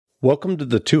Welcome to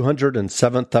the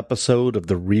 207th episode of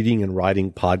the Reading and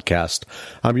Writing Podcast.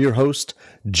 I'm your host,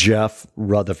 Jeff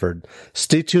Rutherford.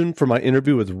 Stay tuned for my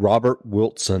interview with Robert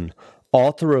Wilson,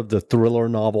 author of the thriller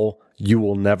novel, You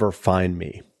Will Never Find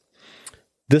Me.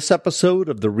 This episode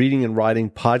of the Reading and Writing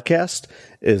Podcast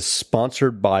is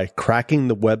sponsored by Cracking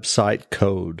the Website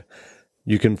Code.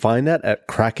 You can find that at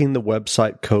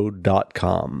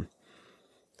crackingthewebsitecode.com.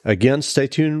 Again, stay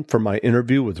tuned for my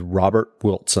interview with Robert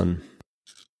Wilson.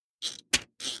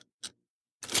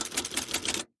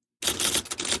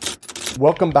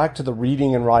 Welcome back to the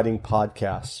Reading and Writing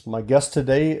Podcast. My guest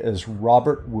today is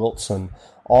Robert Wilson,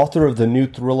 author of the new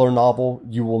thriller novel,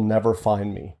 You Will Never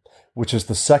Find Me, which is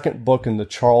the second book in the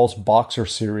Charles Boxer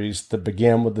series that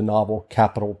began with the novel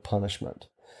Capital Punishment.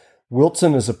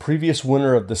 Wilson is a previous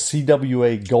winner of the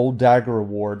CWA Gold Dagger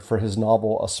Award for his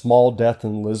novel A Small Death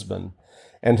in Lisbon,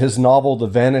 and his novel The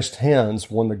Vanished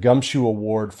Hands won the Gumshoe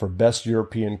Award for Best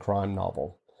European Crime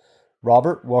Novel.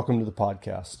 Robert, welcome to the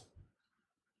podcast.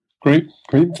 Great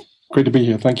to be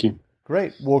here. Thank you.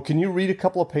 Great. Well, can you read a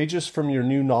couple of pages from your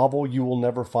new novel, You Will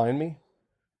Never Find Me?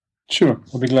 Sure,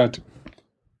 I'll be glad to.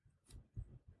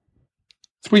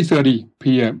 3:30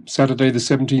 p.m., Saturday the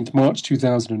 17th March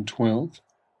 2012.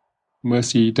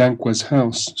 Mercy Dankwa's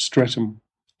house, Streatham,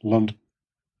 London.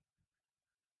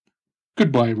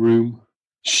 Goodbye, room.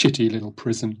 Shitty little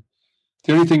prison.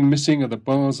 The only thing missing are the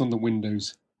bars on the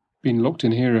windows. Been locked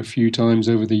in here a few times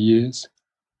over the years.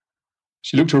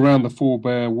 She looked around the four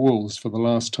bare walls for the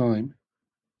last time.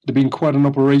 It had been quite an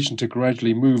operation to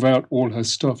gradually move out all her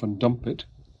stuff and dump it.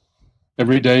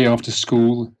 Every day after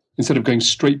school, instead of going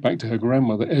straight back to her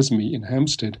grandmother Esme in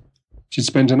Hampstead, she'd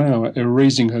spent an hour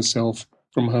erasing herself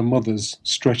from her mother's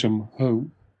Streatham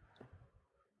home.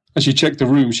 As she checked the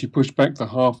room, she pushed back the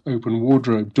half-open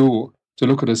wardrobe door to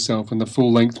look at herself in the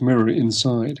full-length mirror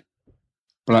inside.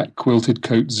 Black quilted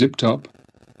coat zipped up,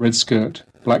 red skirt,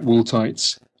 black wool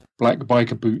tights, black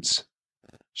biker boots.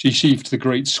 She sheathed the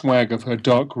great swag of her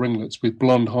dark ringlets with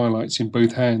blonde highlights in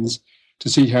both hands to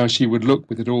see how she would look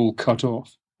with it all cut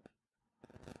off.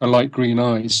 Her light green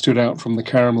eyes stood out from the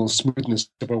caramel smoothness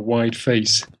of her wide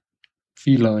face.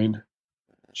 Feline.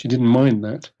 She didn't mind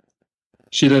that.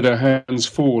 She let her hands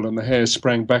fall and the hair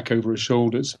sprang back over her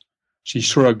shoulders. She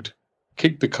shrugged,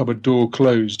 kicked the cupboard door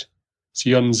closed.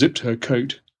 She unzipped her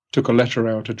coat, took a letter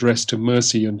out addressed to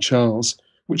Mercy and Charles,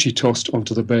 which she tossed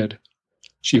onto the bed.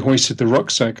 She hoisted the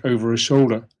rucksack over her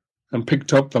shoulder and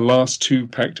picked up the last two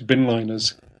packed bin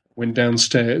liners, went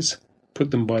downstairs,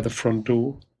 put them by the front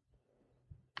door.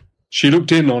 She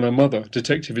looked in on her mother,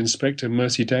 Detective Inspector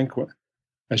Mercy Dankwa,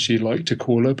 as she liked to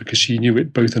call her because she knew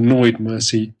it both annoyed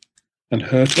Mercy and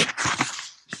hurt her.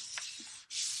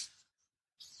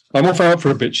 I'm off out for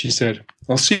a bit, she said.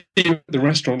 I'll see you at the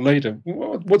restaurant later.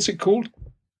 What's it called?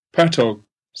 Patog,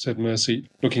 said Mercy,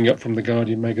 looking up from the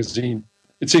Guardian magazine.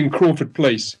 It's in Crawford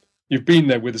Place. You've been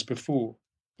there with us before.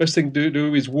 Best thing to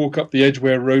do is walk up the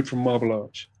Edgware Road from Marble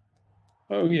Arch.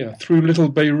 Oh, yeah, through Little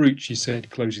Beirut, she said,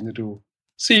 closing the door.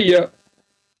 See ya!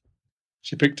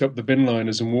 She picked up the bin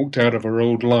liners and walked out of her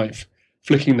old life,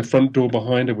 flicking the front door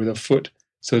behind her with her foot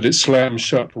so that it slammed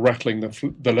shut, rattling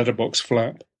the letterbox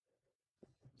flap.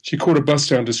 She caught a bus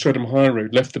down to Streatham High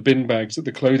Road, left the bin bags at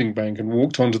the clothing bank and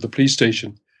walked on to the police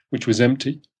station, which was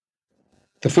empty.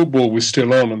 The football was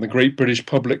still on and the Great British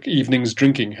Public evening's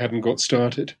drinking hadn't got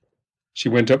started. She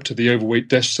went up to the overweight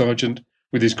desk sergeant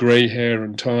with his grey hair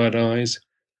and tired eyes,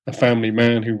 a family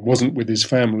man who wasn't with his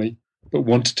family, but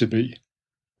wanted to be.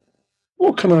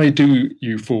 What can I do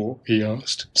you for? He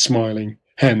asked, smiling,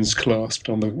 hands clasped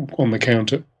on the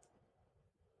counter.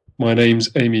 My name's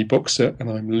Amy Boxer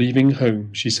and I'm leaving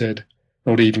home, she said,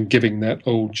 not even giving that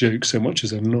old joke so much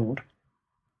as a nod.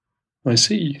 I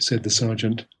see, said the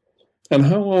sergeant. And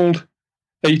how old?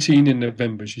 18 in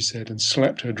November, she said, and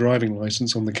slapped her driving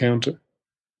licence on the counter.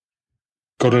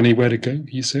 Got anywhere to go,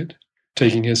 he said,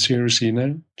 taking her seriously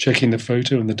now, checking the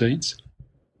photo and the dates.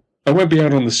 I won't be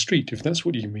out on the street, if that's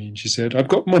what you mean, she said. I've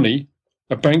got money,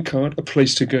 a bank card, a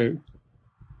place to go.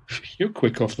 You're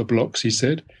quick off the blocks, he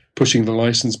said, pushing the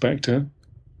licence back to her.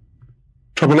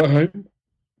 Trouble at home?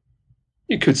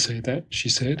 You could say that, she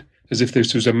said, as if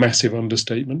this was a massive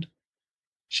understatement.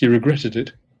 She regretted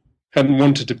it, hadn't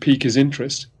wanted to pique his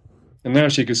interest, and now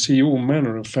she could see all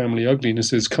manner of family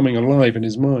uglinesses coming alive in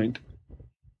his mind.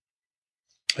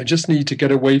 I just need to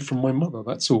get away from my mother,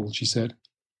 that's all, she said.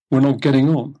 We're not getting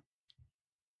on.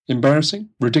 Embarrassing,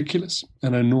 ridiculous,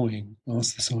 and annoying,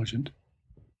 asked the sergeant.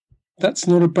 That's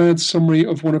not a bad summary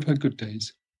of one of her good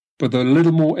days, but a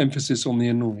little more emphasis on the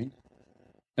annoying.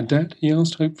 And Dad? He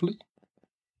asked hopefully.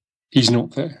 He's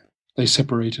not there. They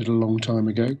separated a long time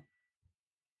ago.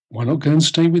 Why not go and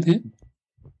stay with him?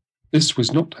 This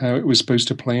was not how it was supposed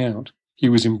to play out. He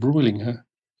was embroiling her.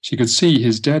 She could see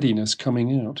his daddiness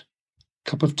coming out.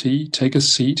 Cup of tea, take a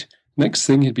seat. Next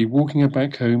thing he'd be walking her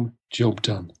back home, job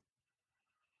done.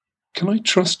 Can I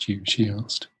trust you? She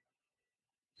asked,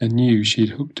 and knew she'd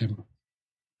hooked him.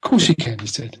 Of course you can, he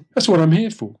said. That's what I'm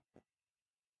here for.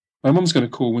 My mum's going to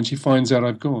call when she finds out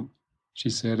I've gone, she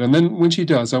said, and then when she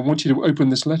does, I want you to open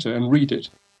this letter and read it,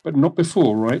 but not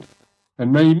before, right? Her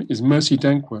name is Mercy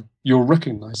Dankworth. You'll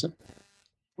recognise her.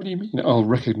 What do you mean, I'll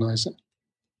recognise her?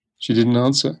 She didn't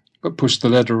answer, but pushed the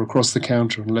letter across the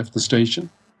counter and left the station.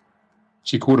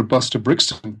 She caught a bus to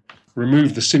Brixton,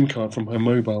 removed the SIM card from her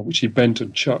mobile, which she bent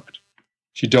and chucked.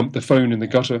 She dumped the phone in the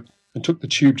gutter and took the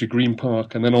tube to Green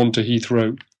Park and then on to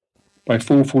Heathrow. By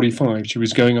 4:45, she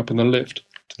was going up in the lift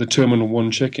to the Terminal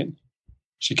 1 check-in.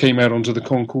 She came out onto the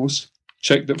concourse,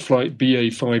 checked that flight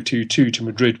BA522 to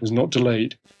Madrid was not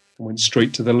delayed, and went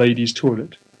straight to the ladies'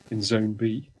 toilet in Zone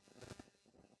B.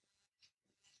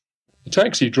 The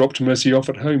taxi dropped Mercy off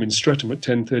at home in Streatham at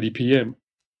 10:30 p.m.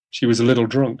 She was a little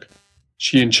drunk.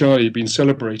 She and Charlie had been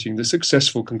celebrating the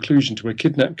successful conclusion to a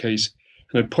kidnap case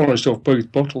and had polished off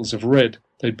both bottles of red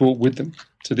they'd brought with them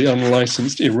to the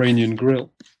unlicensed Iranian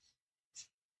grill.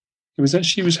 It was as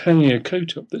she was hanging her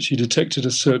coat up that she detected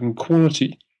a certain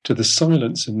quality to the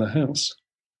silence in the house.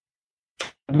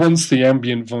 Once the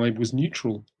ambient vibe was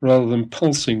neutral, rather than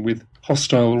pulsing with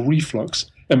hostile reflux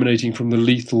emanating from the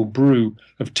lethal brew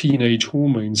of teenage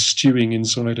hormones stewing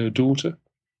inside her daughter.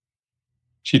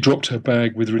 She dropped her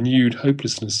bag with renewed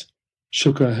hopelessness,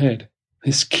 shook her head.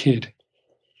 This kid.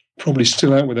 Probably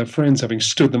still out with her friends, having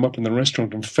stood them up in the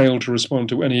restaurant and failed to respond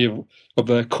to any of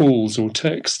their calls or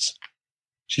texts.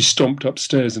 She stomped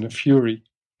upstairs in a fury,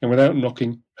 and without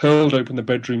knocking, hurled open the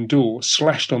bedroom door,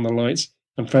 slashed on the lights,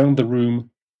 and found the room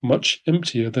much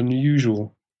emptier than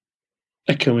usual.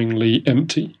 Echoingly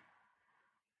empty.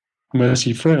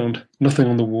 Mercy frowned. Nothing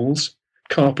on the walls.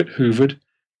 Carpet hoovered.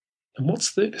 And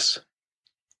what's this?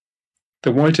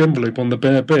 The white envelope on the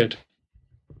bare bed.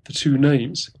 The two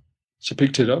names. She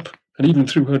picked it up, and even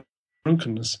through her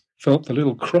drunkenness, felt the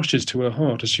little crushes to her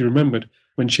heart as she remembered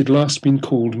when she'd last been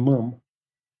called Mum.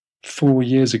 4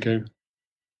 years ago.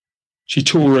 She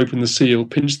tore open the seal,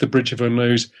 pinched the bridge of her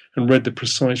nose, and read the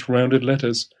precise rounded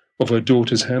letters of her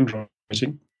daughter's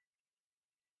handwriting.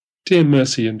 Dear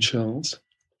Mercy and Charles,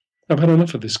 I've had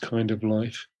enough of this kind of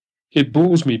life. It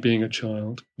bores me being a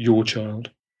child, your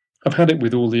child. I've had it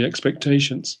with all the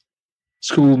expectations.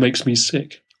 School makes me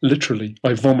sick. Literally,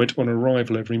 I vomit on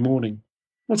arrival every morning.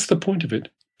 What's the point of it?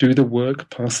 Do the work,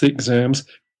 pass the exams,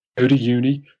 go to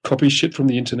uni, copy shit from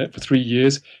the internet for 3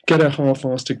 years, get a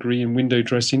half-assed degree in window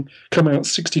dressing, come out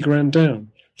 60 grand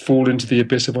down, fall into the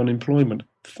abyss of unemployment.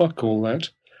 Fuck all that.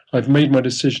 I've made my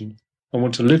decision. I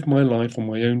want to live my life on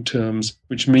my own terms,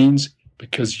 which means,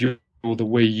 because you're the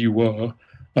way you are,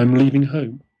 I'm leaving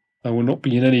home. I will not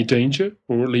be in any danger,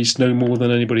 or at least no more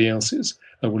than anybody else is.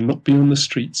 I will not be on the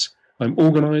streets. I'm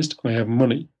organised. I have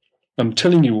money. I'm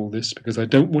telling you all this because I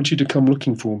don't want you to come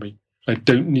looking for me. I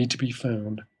don't need to be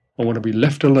found. I want to be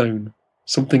left alone,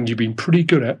 something you've been pretty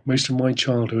good at most of my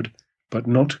childhood, but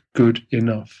not good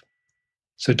enough.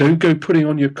 So don't go putting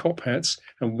on your cop hats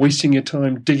and wasting your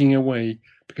time digging away,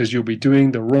 because you'll be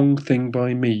doing the wrong thing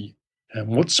by me. And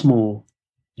what's more,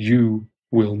 you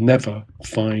will never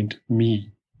find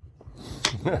me.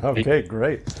 Okay,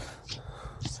 great.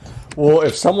 Well,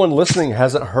 if someone listening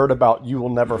hasn't heard about You Will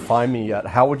Never Find Me yet,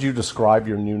 how would you describe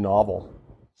your new novel?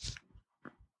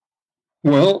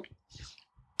 Well,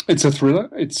 it's a thriller.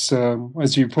 It's,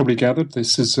 as you probably gathered,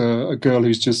 this is a girl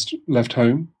who's just left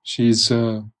home. She's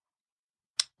a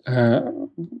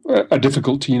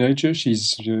difficult teenager.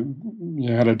 She's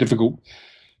had a difficult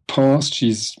past.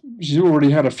 She's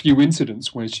already had a few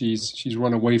incidents where she's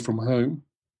run away from home,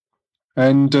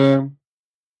 and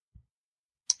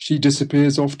she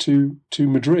disappears off to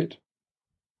Madrid.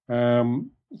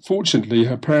 Fortunately,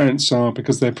 her parents are,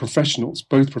 because they're professionals,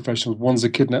 both professionals. One's a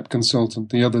kidnap consultant,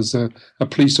 the other's a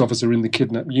police officer in the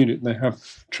kidnap unit. And they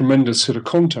have tremendous sort of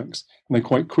contacts, and they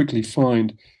quite quickly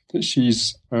find that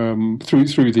she's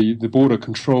through the border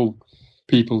control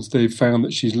peoples. They've found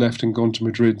that she's left and gone to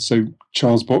Madrid. So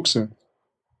Charles Boxer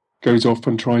goes off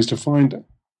and tries to find her,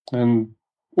 and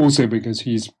also because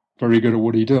he's very good at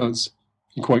what he does,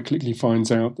 he quite quickly finds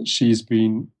out that she's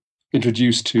been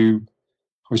introduced to,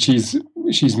 or she's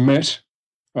met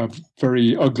a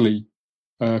very ugly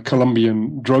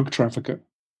Colombian drug trafficker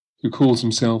who calls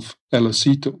himself El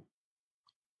Osito.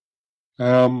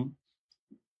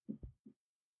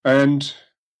 And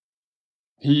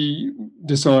he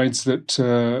decides that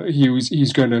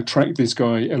he's going to track this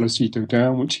guy Elosito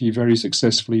down, which he very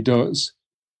successfully does.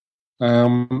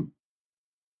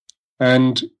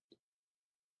 And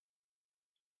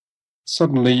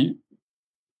suddenly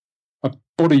a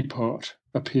body part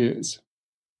appears.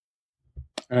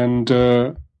 And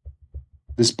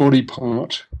this body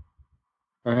part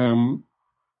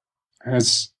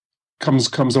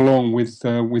comes along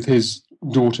with his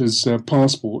daughter's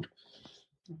passport,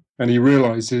 and he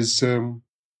realizes the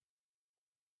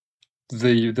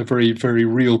very, very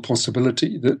real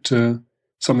possibility that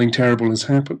something terrible has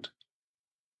happened.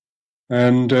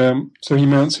 And so he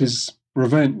mounts his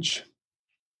revenge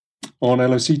on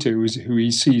Elosito, who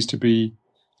he sees to be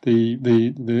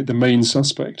the main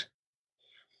suspect.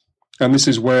 And this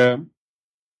is where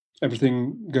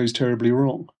everything goes terribly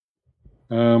wrong.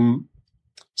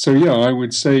 So yeah, I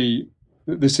would say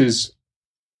that this is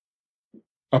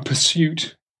a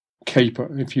pursuit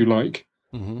caper, if you like,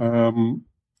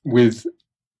 with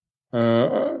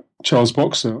Charles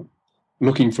Boxer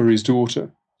looking for his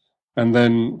daughter, and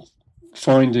then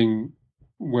finding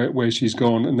where she's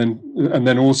gone, and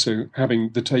then also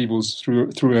having the tables through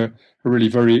a really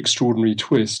very extraordinary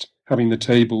twist, having the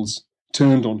tables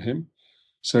turned on him.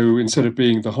 So instead of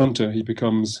being the hunter, he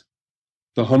becomes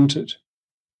the hunted.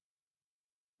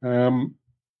 And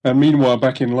meanwhile,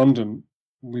 back in London,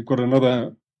 we've got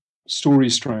another story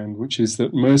strand, which is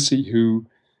that Mercy, who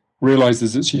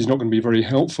realizes that she's not going to be very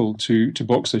helpful to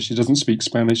Boxer, she doesn't speak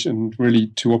Spanish, and really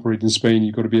to operate in Spain,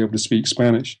 you've got to be able to speak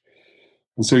Spanish.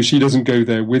 And so she doesn't go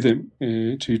there with him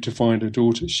to find her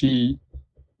daughter. She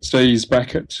stays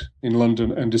back in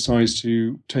London and decides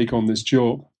to take on this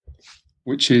job,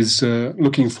 which is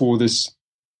looking for this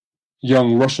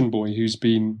young Russian boy who's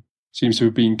seems to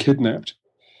have been kidnapped,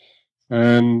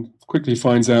 and quickly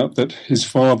finds out that his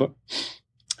father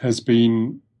has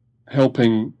been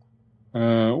helping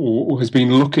or has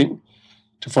been looking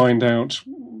to find out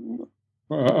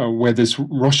where his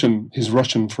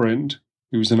Russian friend,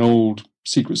 who's an old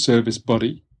Secret Service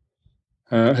buddy,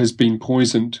 has been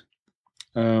poisoned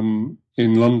in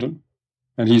London,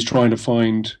 and he's trying to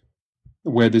find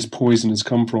where this poison has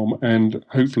come from and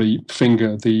hopefully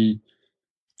finger the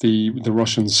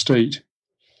Russian state.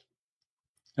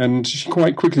 And she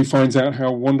quite quickly finds out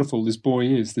how wonderful this boy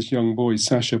is, this young boy,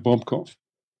 Sasha Bobkov.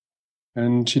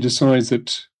 And she decides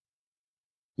that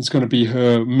it's going to be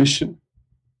her mission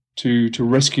to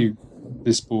rescue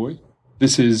this boy.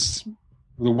 This is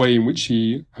the way in which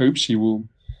she hopes she will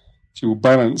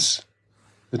balance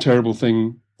the terrible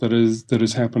thing that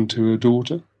has happened to her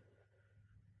daughter.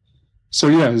 So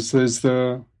yes, it's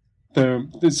a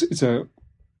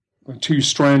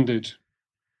two-stranded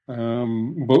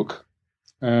book,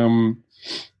 and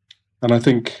I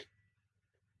think,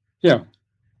 yeah.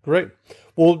 Great.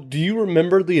 Well, do you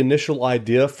remember the initial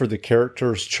idea for the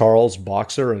characters Charles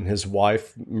Boxer and his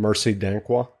wife Mercy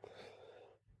Danquah?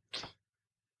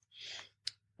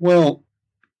 Well,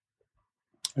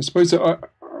 I suppose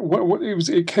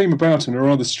it came about in a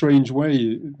rather strange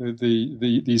way.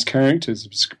 These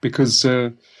characters, because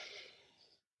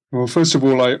well, first of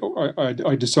all,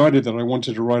 I decided that I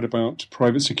wanted to write about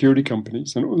private security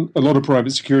companies, and a lot of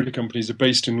private security companies are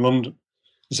based in London.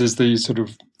 This is the sort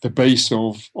of the base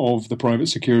of the private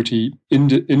security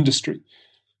industry.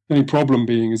 The only problem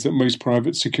being is that most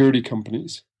private security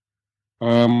companies,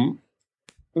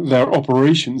 their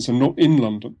operations are not in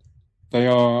London. They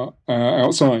are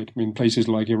outside, places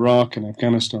like Iraq and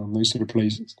Afghanistan, those sort of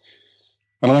places.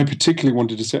 And I particularly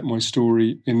wanted to set my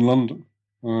story in London.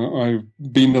 I've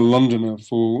been a Londoner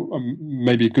for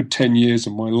maybe a good 10 years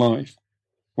of my life,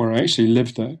 where I actually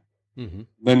lived there. Mm-hmm.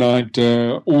 Then I'd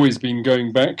always been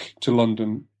going back to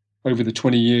London over the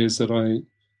 20 years that I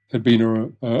had been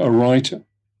a writer.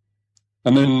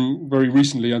 And then very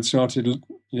recently I'd started,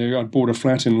 I'd bought a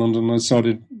flat in London and I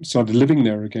started living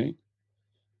there again.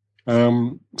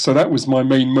 So that was my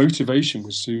main motivation,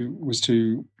 was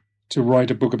to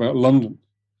write a book about London.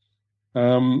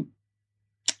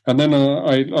 And then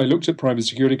I looked at private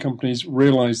security companies,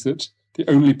 realized that the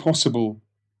only possible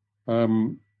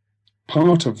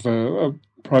part of a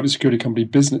private security company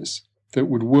business that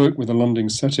would work with a London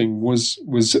setting was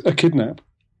a kidnap.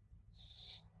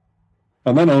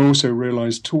 And then I also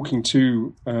realized, talking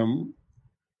to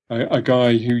a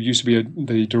guy who used to be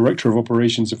the director of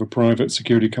operations of a private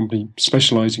security company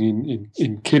specializing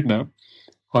in kidnap,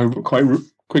 I quite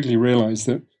quickly realized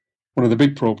that one of the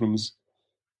big problems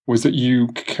was that you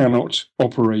cannot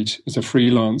operate as a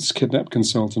freelance kidnap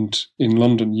consultant in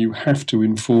London. You have to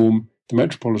inform the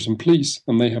Metropolitan Police,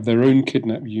 and they have their own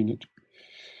kidnap unit.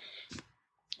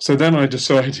 So then I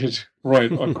decided,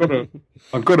 right,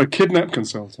 I've got a kidnap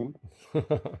consultant,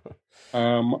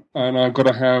 and I've got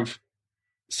to have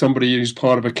somebody who's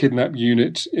part of a kidnap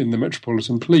unit in the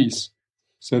Metropolitan Police.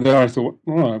 So there I thought,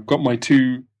 oh, I've got my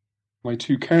two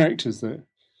characters there.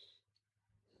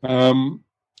 And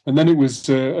then it was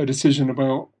a decision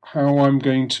about how I'm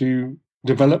going to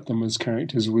develop them as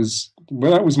characters.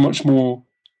 That was much more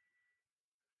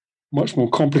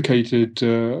complicated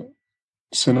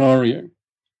scenario.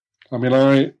 I mean,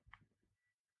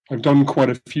 I've done quite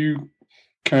a few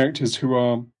characters who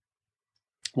are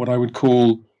what I would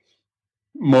call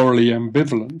morally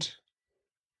ambivalent.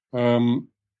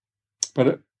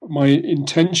 But my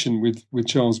intention with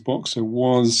Charles Boxer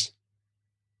was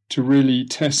to really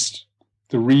test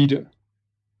the reader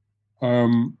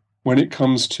when it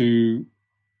comes to.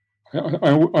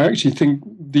 I actually think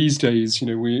these days,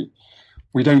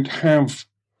 we don't have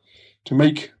to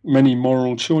make many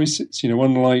moral choices.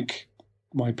 Unlike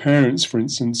my parents, for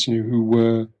instance, who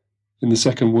were in the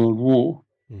Second World War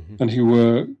and who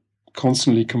were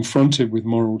constantly confronted with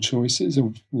moral choices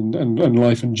and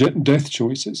life and death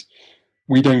choices.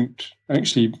 We don't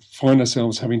actually find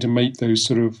ourselves having to make those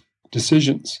sort of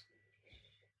decisions.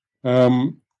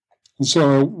 And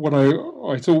so what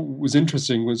I thought was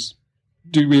interesting was,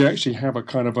 do we actually have a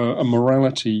kind of a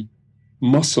morality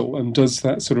muscle, and does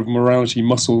that sort of morality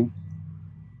muscle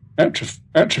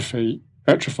atrophy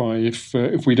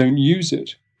if we don't use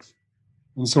it?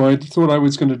 And so I thought I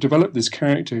was going to develop this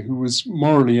character who was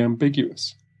morally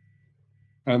ambiguous.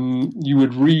 And you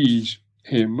would read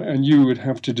him and you would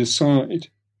have to decide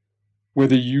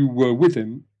whether you were with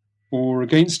him or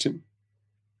against him.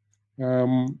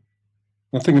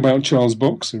 The thing about Charles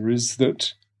Boxer is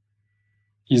that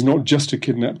he's not just a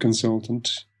kidnap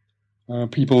consultant.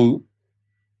 People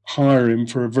hire him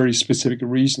for a very specific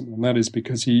reason, and that is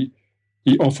because he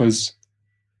offers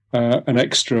an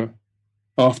extra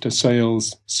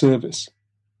after-sales service.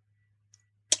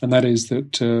 And that is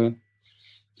that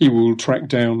he will track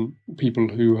down people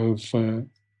who have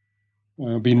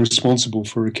been responsible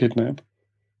for a kidnap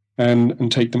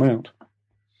and take them out.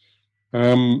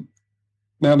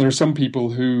 Now, there are some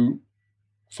people who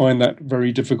find that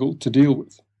very difficult to deal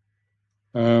with.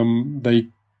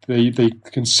 They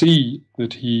can see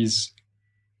that he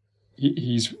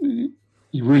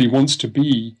really wants to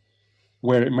be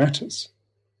where it matters.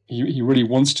 He really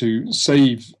wants to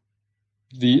save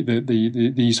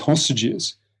these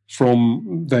hostages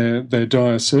from their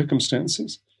dire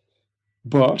circumstances.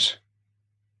 But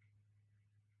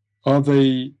are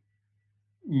they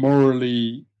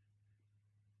morally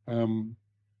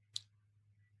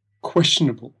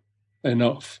questionable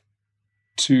enough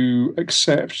to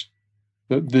accept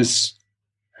that this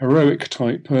heroic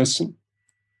type person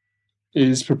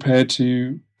is prepared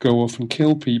to go off and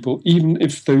kill people, even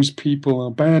if those people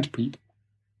are bad people?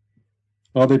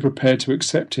 Are they prepared to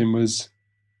accept him as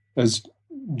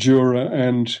juror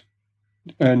and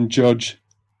judge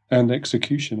and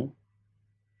executioner?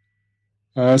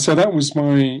 So those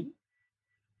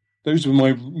were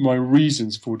my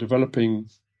reasons for developing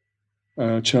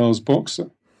Charles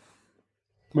Boxer.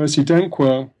 Mercy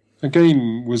Dankwa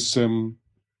again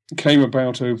came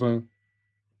about over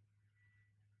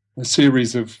a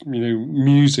series of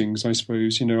musings, I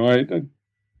suppose. I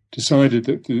decided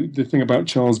that the thing about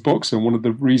Charles Boxer, one of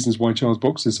the reasons why Charles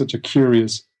Boxer is such a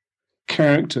curious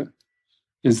character,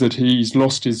 is that he's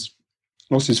lost his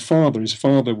father. His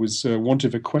father was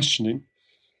wanted for questioning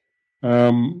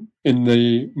in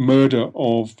the murder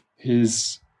of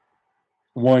his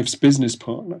wife's business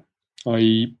partner,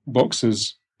 i.e.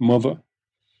 Boxer's mother.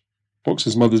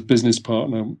 Boxer's mother's business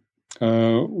partner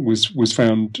was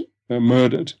found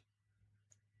murdered,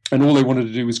 and all they wanted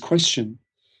to do was question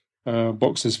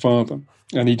Boxer's father,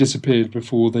 and he disappeared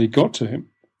before they got to him,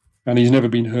 and he's never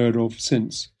been heard of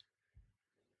since.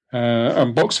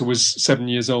 And Boxer was 7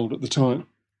 years old at the time,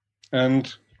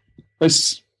 and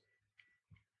this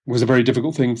was a very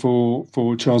difficult thing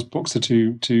for Charles Boxer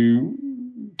to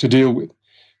deal with.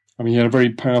 I mean, he had a very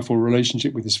powerful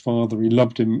relationship with his father. He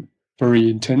loved him very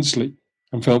intensely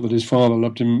and felt that his father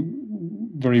loved him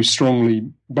very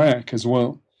strongly back as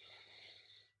well.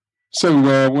 So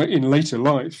in later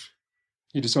life,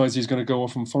 he decides he's going to go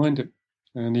off and find him.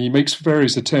 And he makes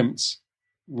various attempts.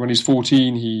 When he's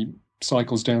 14, he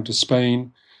cycles down to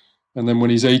Spain. And then when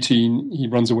he's 18, he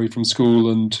runs away from school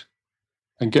and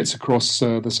gets across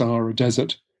the Sahara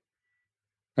Desert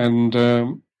and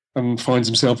finds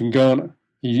himself in Ghana.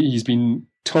 He's been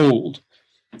told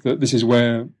that this is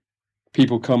where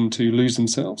people come to lose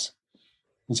themselves.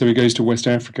 And so he goes to West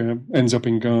Africa, ends up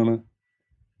in Ghana,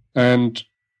 and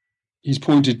he's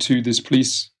pointed to this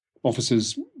police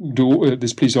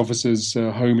this police officer's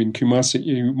home in Kumasi.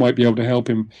 You might be able to help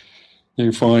him,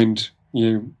 find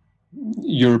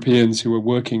Europeans who are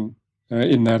working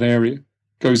in that area.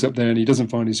 Goes up there and he doesn't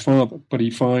find his father, but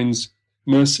he finds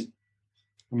Mercy.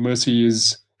 And Mercy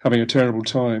is having a terrible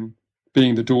time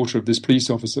being the daughter of this police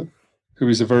officer, who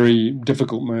is a very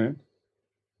difficult man.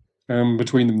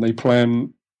 Between them, they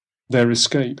plan their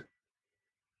escape,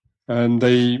 and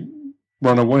they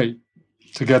run away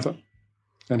together.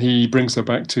 And he brings her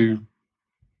back to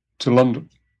London,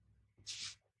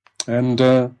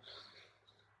 and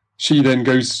she then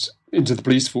goes into the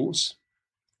police force,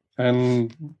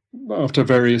 and after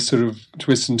various sort of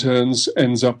twists and turns,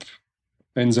 ends up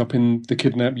in the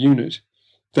kidnap unit.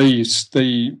 They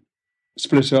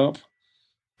split up,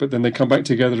 but then they come back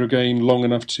together again long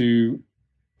enough to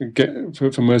get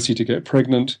for Mercy to get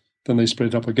pregnant. Then they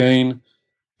split up again,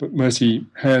 but Mercy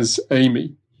has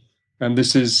Amy, and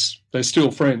they're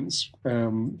still friends,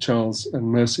 Charles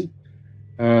and Mercy.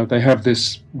 They have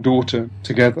this daughter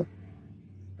together,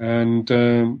 and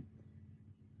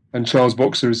Charles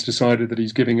Boxer has decided that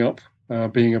he's giving up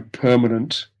being a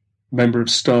permanent member of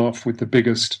staff with the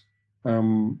biggest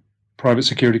private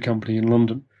security company in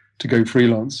London to go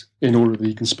freelance in order that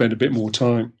he can spend a bit more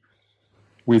time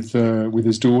with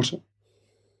his daughter.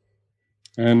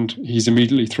 And he's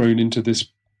immediately thrown into this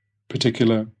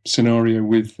particular scenario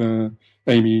with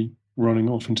Amy running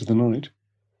off into the night.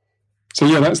 So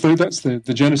yeah, that's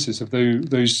the genesis of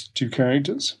those two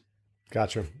characters.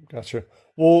 Gotcha.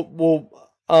 Well,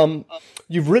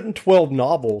 you've written 12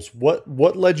 novels.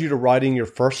 What led you to writing your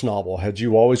first novel? Had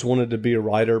you always wanted to be a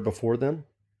writer before then?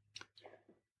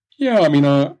 Yeah, I mean,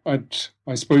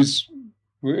 I suppose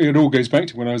it all goes back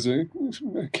to when I was a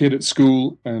kid at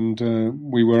school, and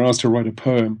we were asked to write a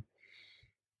poem,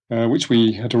 which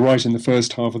we had to write in the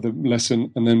first half of the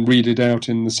lesson and then read it out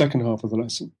in the second half of the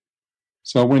lesson.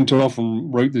 So I went off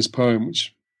and wrote this poem,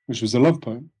 which was a love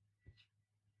poem.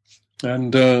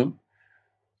 And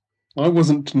I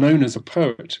wasn't known as a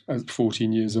poet at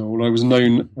 14 years old. I was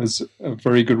known as a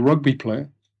very good rugby player.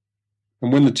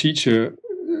 And when the teacher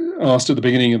asked at the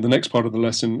beginning of the next part of the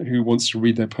lesson who wants to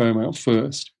read their poem out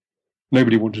first,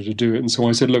 nobody wanted to do it. And so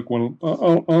I said, look, well,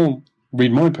 I'll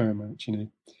read my poem out,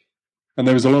 And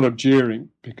there was a lot of jeering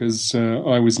because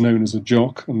I was known as a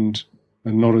jock and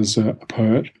not as a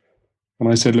poet. And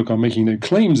I said, look, I'm making no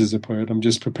claims as a poet. I'm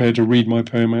just prepared to read my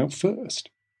poem out first.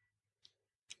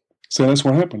 So that's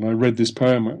what happened. I read this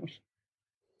poem out.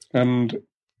 And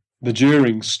the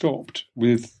jeering stopped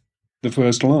with the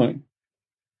first line,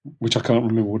 which I can't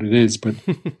remember what it is, but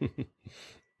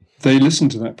they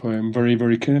listened to that poem very,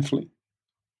 very carefully.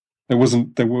 It was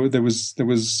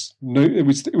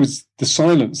the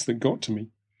silence that got to me.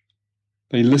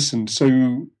 They listened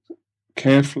so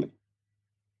carefully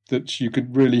that you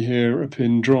could really hear a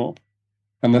pin drop.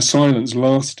 And the silence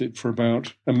lasted for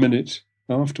about a minute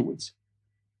afterwards,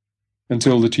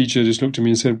 until the teacher just looked at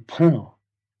me and said, wow,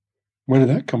 where did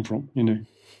that come from? And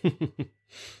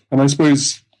I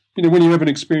suppose, when you have an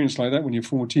experience like that when you're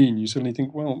 14, you suddenly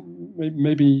think, well,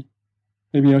 maybe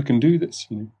I can do this,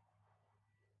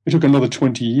 It took another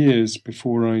 20 years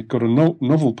before I got a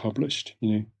novel published,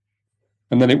 And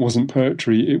then it wasn't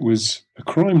poetry, it was a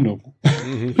crime novel.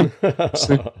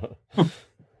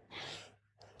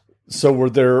 So were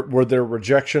there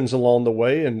rejections along the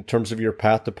way in terms of your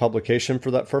path to publication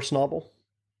for that first novel?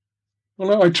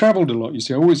 Well, I traveled a lot. You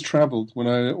see, I always traveled. When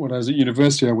I was at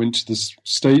university, I went to the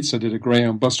States. I did a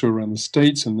Greyhound bus tour around the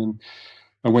States, and then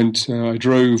I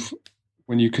drove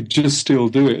when you could just still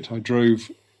do it. I drove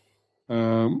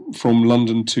from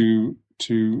London to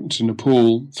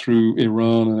Nepal through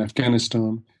Iran and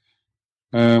Afghanistan.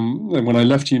 And when I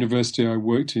left university, I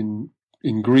worked in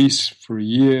Greece for a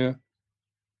year.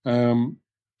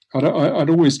 I'd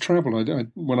always travel.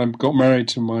 When I got married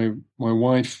to my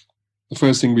wife, the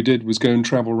first thing we did was go and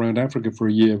travel around Africa for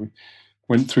a year. We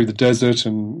went through the desert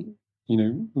and,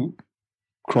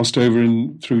 crossed over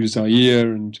through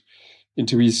Zaire and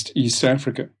into East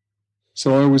Africa.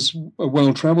 So I was a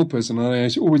well-traveled person, and I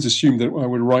always assumed that I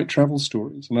would write travel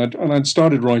stories. And I'd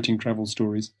started writing travel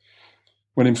stories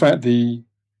when, in fact, the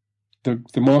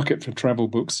market for travel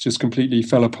books just completely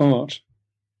fell apart.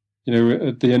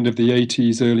 At the end of the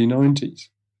 80s, early 90s.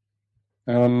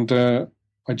 And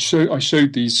I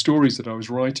showed these stories that I was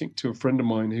writing to a friend of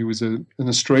mine who was an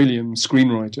Australian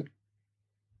screenwriter.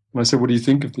 And I said, what do you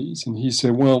think of these? And he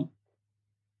said, well,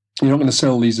 you're not going to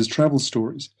sell these as travel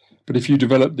stories, but if you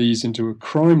develop these into a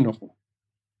crime novel,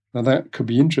 now that could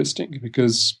be interesting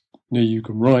because you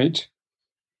can write,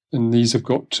 and these have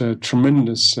got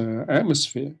tremendous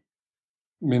atmosphere.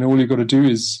 I mean, all you've got to do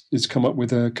is come up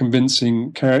with a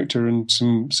convincing character and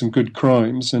some good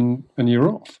crimes, and you're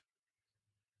off.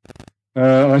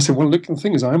 I said, well, look, the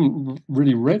thing is, I haven't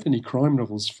really read any crime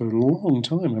novels for a long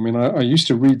time. I mean, I used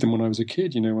to read them when I was a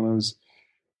kid, when I was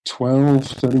 12,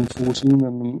 13, 14,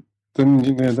 and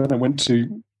then I went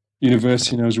to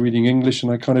university and I was reading English,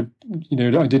 and I kind of,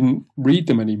 I didn't read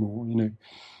them anymore,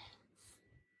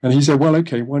 And he said, well,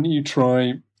 okay, why don't you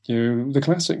try, the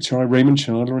classics, try Raymond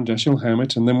Chandler and Dashiell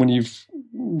Hammett, and then when you've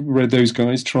read those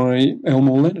guys, try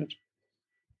Elmore Leonard.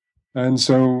 And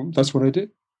so that's what I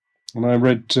did. And I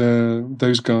read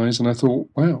those guys, and I thought,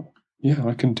 wow, yeah,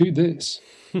 I can do this.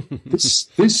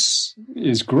 This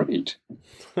is great.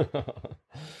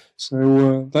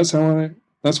 So that's why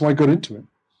I got into it.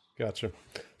 Gotcha.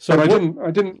 So but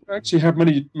I didn't actually have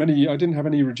many. I didn't have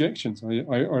any rejections.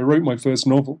 I wrote my first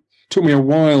novel. It took me a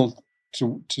while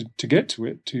to get to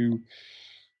it.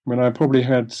 I probably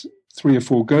had 3 or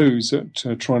 4 goes at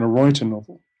trying to write a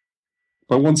novel.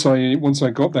 But once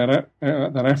I got that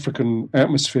African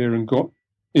atmosphere and got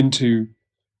into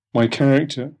my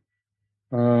character,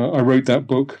 I wrote that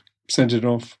book, sent it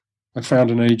off. I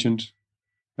found an agent,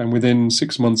 and within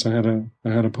 6 months, I had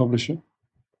a publisher.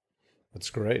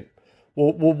 That's great.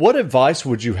 Well, what advice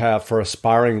would you have for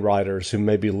aspiring writers who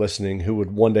may be listening who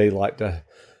would one day like to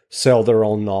sell their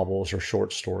own novels or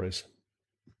short stories?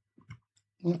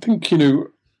 I think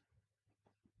you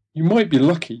might be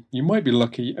lucky. You might be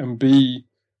lucky and be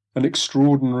an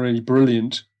extraordinarily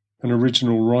brilliant and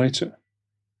original writer.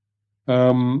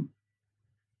 But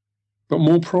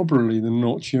more probably than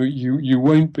not, you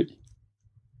won't be.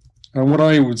 And what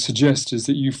I would suggest is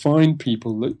that you find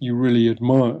people that you really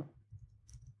admire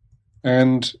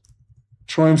and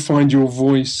try and find your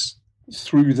voice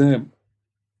through them.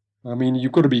 I mean,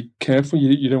 you've got to be careful.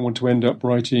 You don't want to end up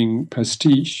writing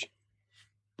pastiche,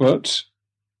 but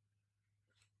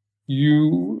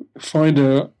you find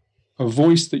a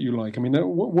voice that you like. I mean,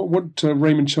 what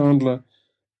Raymond Chandler,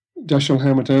 Dashiell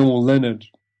Hammett, Elmore Leonard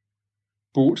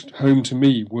brought home to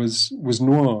me was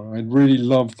noir. I really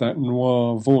loved that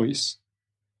noir voice.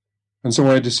 And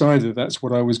so I decided that's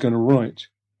what I was going to write.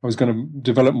 I was going to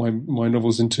develop my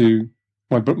novels into,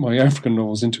 my African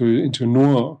novels into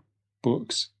noir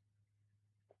books.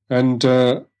 And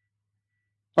I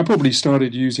probably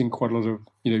started using quite a lot of,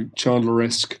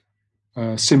 Chandler-esque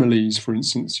similes, for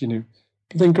instance, But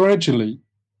then gradually,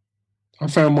 I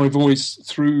found my voice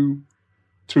through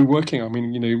working. I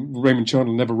mean, Raymond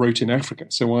Chandler never wrote in Africa,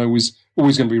 so I was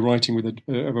always going to be writing with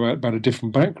about a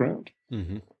different background.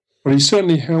 Mm-hmm. But he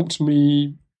certainly helped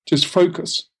me just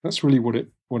focus. That's really what it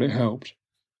helped.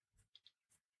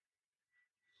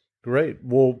 Great.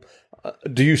 Well,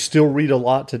 do you still read a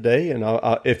lot today? And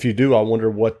if you do, I wonder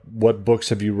what books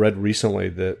have you read recently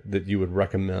that you would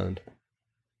recommend?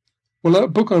 Well,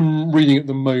 that book I'm reading at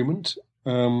the moment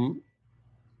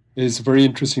is a very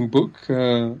interesting book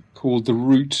called The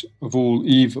Root of All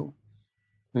Evil.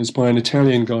 And it's by an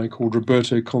Italian guy called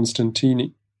Roberto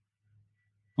Constantini.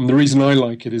 And the reason I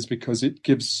like it is because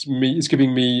it's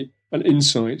giving me an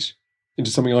insight into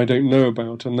something I don't know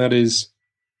about, and that is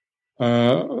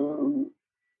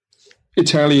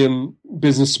Italian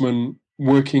businessmen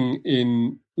working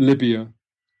in Libya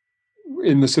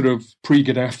in the sort of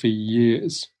pre-Gaddafi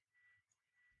years.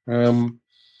 And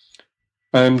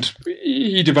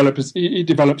he develops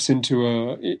into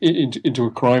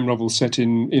a crime novel set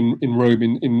in Rome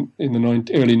in the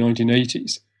early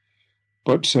 1980s.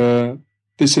 But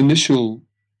this initial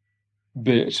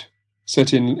bit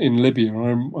set in Libya,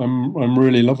 I'm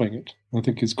really loving it. I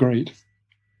think it's great.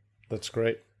 That's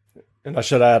great. And I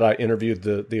should add, I interviewed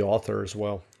the author as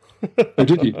well. Oh,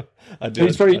 did you? I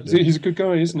did. He's a good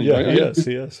guy, isn't he? Yeah,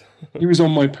 he is. He was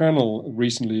on my panel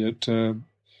recently at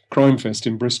Crime Fest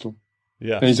in Bristol.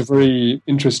 Yeah, and he's a very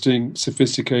interesting,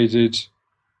 sophisticated,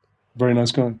 very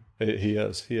nice guy. He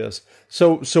is.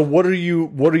 So what are you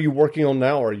working on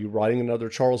now? Are you writing another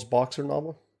Charles Boxer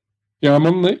novel? Yeah, I'm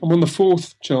on the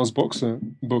 4th Charles Boxer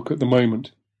book at the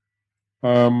moment.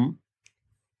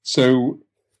 So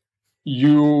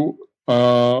you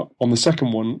are on the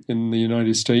 2nd one in the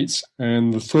United States,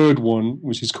 and the 3rd one,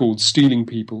 which is called Stealing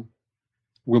People,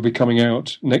 will be coming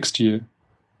out next year.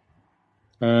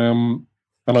 And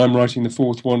I'm writing the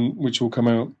 4th one, which will come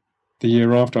out the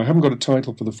year after. I haven't got a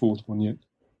title for the 4th one yet.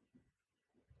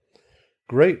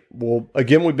 Great. Well,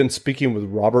 again, we've been speaking with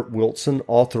Robert Wilson,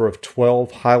 author of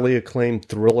 12 highly acclaimed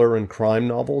thriller and crime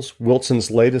novels. Wilson's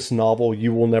latest novel,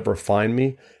 You Will Never Find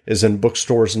Me, is in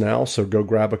bookstores now, so go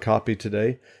grab a copy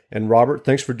today. And Robert,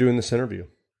 thanks for doing this interview.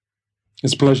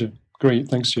 It's a pleasure. Great.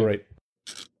 Thanks, Jim. Great.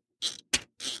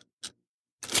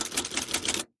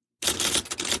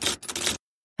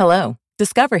 Hello,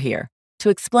 Discover here to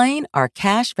explain our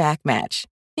cash back match.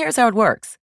 Here's how it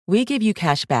works. We give you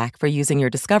cash back for using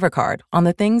your Discover card on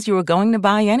the things you were going to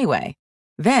buy anyway.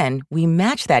 Then we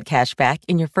match that cash back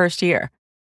in your first year.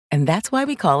 And that's why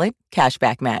we call it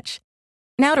Cashback Match.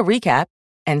 Now to recap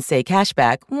and say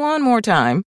cashback one more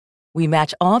time. We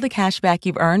match all the cash back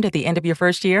you've earned at the end of your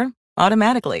first year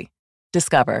automatically.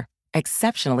 Discover.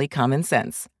 Exceptionally common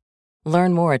sense.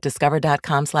 Learn more at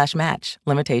discover.com/match.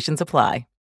 Limitations apply.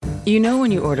 You know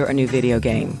when you order a new video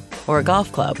game, or a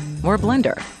golf club, or a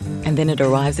blender, and then it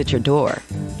arrives at your door,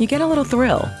 you get a little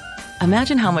thrill.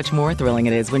 Imagine how much more thrilling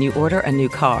it is when you order a new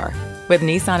car. With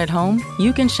Nissan at home,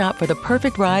 you can shop for the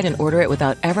perfect ride and order it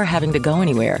without ever having to go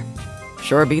anywhere.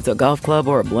 Sure beats a golf club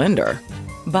or a blender.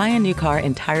 Buy a new car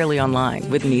entirely online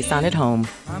with Nissan at home.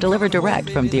 Delivered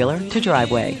direct from dealer to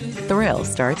driveway. Thrill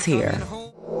starts here.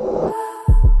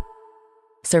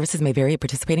 Services may vary at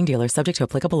participating dealers, subject to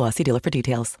applicable law. See dealer for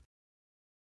details.